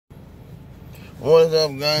What is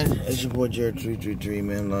up, guys? It's your boy Jared333,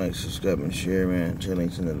 man. Like, subscribe, and share, man. Check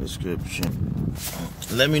links in the description.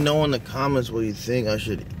 Let me know in the comments what you think I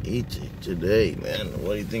should eat today, man.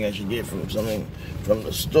 What do you think I should get from something from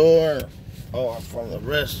the store or from the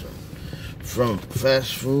restaurant? From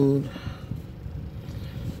fast food?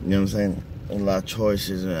 You know what I'm saying? A lot of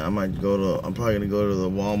choices, man. I'm probably gonna go to the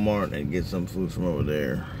Walmart and get some food from over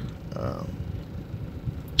there.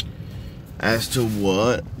 As to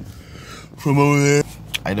what from over there,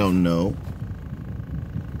 I don't know.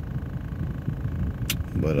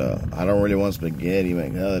 But I don't really want spaghetti,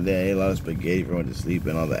 man. The other day I ate a lot of spaghetti before I went to sleep,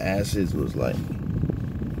 and all the acids was like,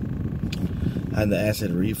 I had the acid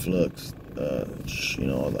reflux, you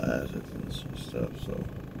know, all the acids and stuff.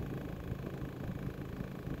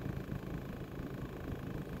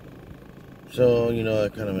 So you know,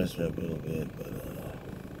 that kind of messed me up a little bit, but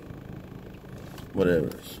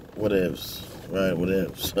whatevs, right?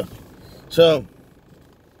 Whatevs. So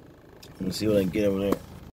let me see what I can get over there.